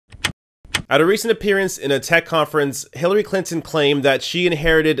At a recent appearance in a tech conference, Hillary Clinton claimed that she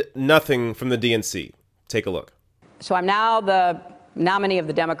inherited nothing from the DNC. Take a look. So I'm now the nominee of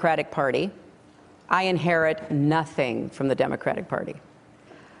the Democratic Party. I inherit nothing from the Democratic Party.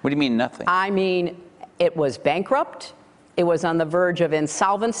 What do you mean nothing? I mean, it was bankrupt. It was on the verge of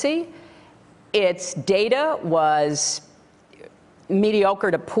insolvency. Its data was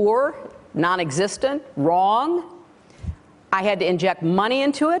mediocre to poor, non-existent, wrong. I had to inject money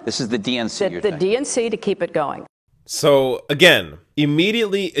into it. This is the DNC. The DNC to keep it going. So again,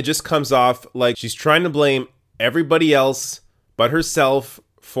 immediately it just comes off like she's trying to blame everybody else but herself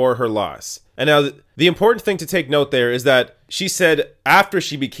for her loss. And now the important thing to take note there is that she said after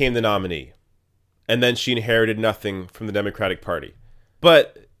she became the nominee, and then she inherited nothing from the Democratic Party.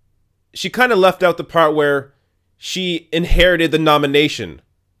 But she kind of left out the part where she inherited the nomination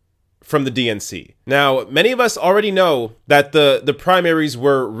from the DNC. Now, many of us already know that the primaries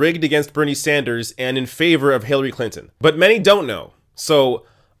were rigged against Bernie Sanders and in favor of Hillary Clinton. But many don't know. So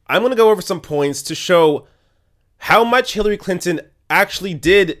I'm going to go over some points to show how much Hillary Clinton actually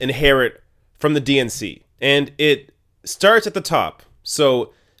did inherit from the DNC. And it starts at the top.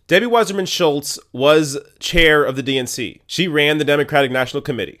 So Debbie Wasserman Schultz was chair of the DNC. She ran the Democratic National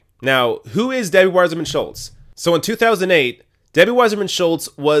Committee. Now, who is Debbie Wasserman Schultz? So in 2008, Debbie Wasserman Schultz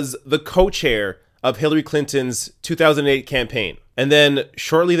was the co-chair of Hillary Clinton's 2008 campaign. And then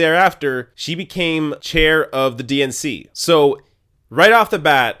shortly thereafter, she became chair of the DNC. So right off the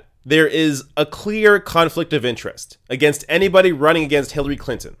bat, there is a clear conflict of interest against anybody running against Hillary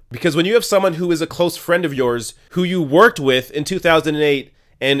Clinton. Because when you have someone who is a close friend of yours, who you worked with in 2008,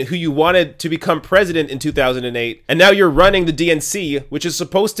 and who you wanted to become president in 2008, and now you're running the DNC, which is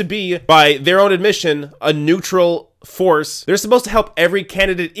supposed to be, by their own admission, a neutral force. They're supposed to help every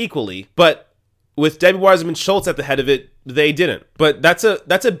candidate equally, but with Debbie Wasserman Schultz at the head of it, they didn't. But that's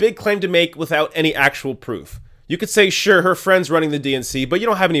a big claim to make without any actual proof. You could say, sure, her friend's running the DNC, but you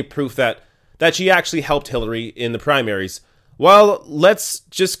don't have any proof that she actually helped Hillary in the primaries. Well, let's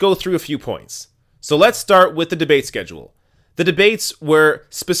just go through a few points. So let's start with the debate schedule. The debates were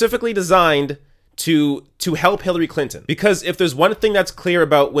specifically designed to help Hillary Clinton. Because if there's one thing that's clear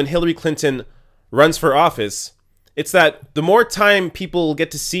about when Hillary Clinton runs for office, it's that the more time people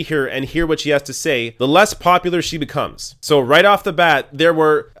get to see her and hear what she has to say, the less popular she becomes. So right off the bat, there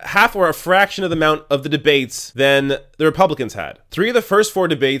were half or a fraction of the amount of the debates than the Republicans had. 3 of the first 4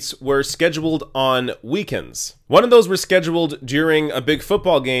 debates were scheduled on weekends. One of those were scheduled during a big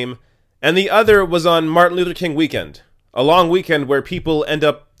football game, and the other was on Martin Luther King weekend. A long weekend where people end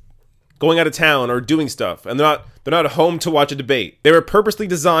up going out of town or doing stuff, and they're not home to watch a debate. They were purposely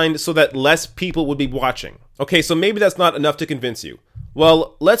designed so that less people would be watching. Okay, so maybe that's not enough to convince you.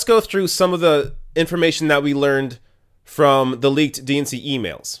 Well, let's go through some of the information that we learned from the leaked DNC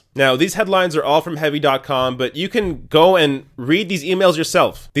emails. Now, these headlines are all from Heavy.com, but you can go and read these emails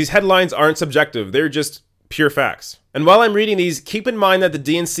yourself. These headlines aren't subjective, they're just pure facts. And while I'm reading these, keep in mind that the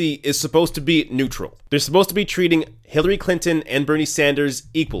DNC is supposed to be neutral. They're supposed to be treating Hillary Clinton and Bernie Sanders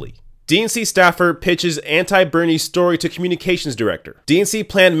equally. DNC staffer pitches anti-Bernie story to communications director. DNC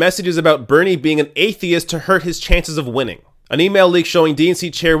planned messages about Bernie being an atheist to hurt his chances of winning. An email leak showing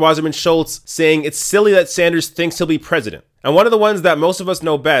DNC chair Wasserman Schultz saying it's silly that Sanders thinks he'll be president. And one of the ones that most of us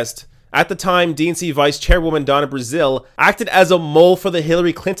know best, at the time, DNC Vice Chairwoman Donna Brazile acted as a mole for the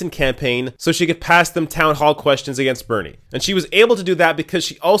Hillary Clinton campaign so she could pass them town hall questions against Bernie. And she was able to do that because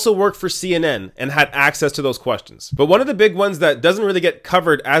she also worked for CNN and had access to those questions. But one of the big ones that doesn't really get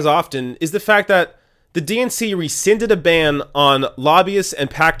covered as often is the fact that the DNC rescinded a ban on lobbyists and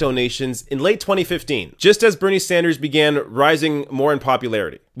PAC donations in late 2015, just as Bernie Sanders began rising more in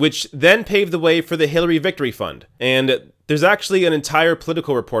popularity, which then paved the way for the Hillary Victory Fund. And there's actually an entire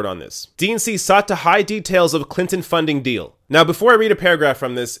Politico report on this. DNC sought to hide details of Clinton funding deal. Now, before I read a paragraph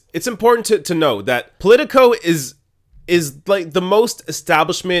from this, it's important to know that Politico is like the most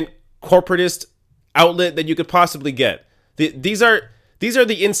establishment corporatist outlet that you could possibly get. These are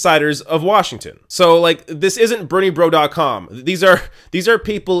the insiders of Washington. So like, this isn't BernieBro.com. These are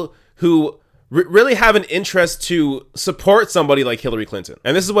people who really have an interest to support somebody like Hillary Clinton.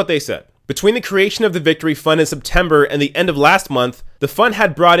 And this is what they said. Between the creation of the Victory Fund in September and the end of last month, the fund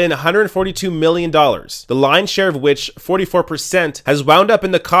had brought in $142 million, the lion's share of which, 44%, has wound up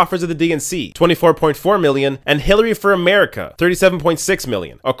in the coffers of the DNC, $24.4 million, and Hillary for America, $37.6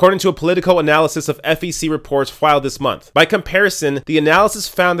 million, according to a Politico analysis of FEC reports filed this month. By comparison, the analysis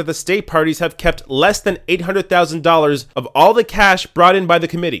found that the state parties have kept less than $800,000 of all the cash brought in by the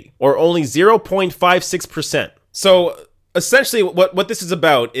committee, or only 0.56%. So essentially what this is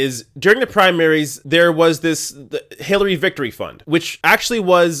about is during the primaries, there was the Hillary Victory Fund, which actually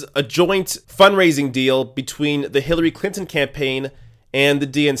was a joint fundraising deal between the Hillary Clinton campaign and the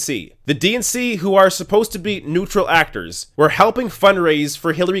DNC. The DNC, who are supposed to be neutral actors, were helping fundraise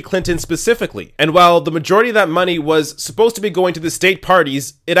for Hillary Clinton specifically. And while the majority of that money was supposed to be going to the state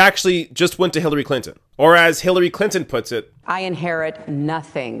parties, it actually just went to Hillary Clinton. Or as Hillary Clinton puts it, I inherit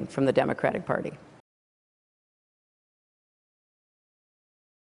nothing from the Democratic Party.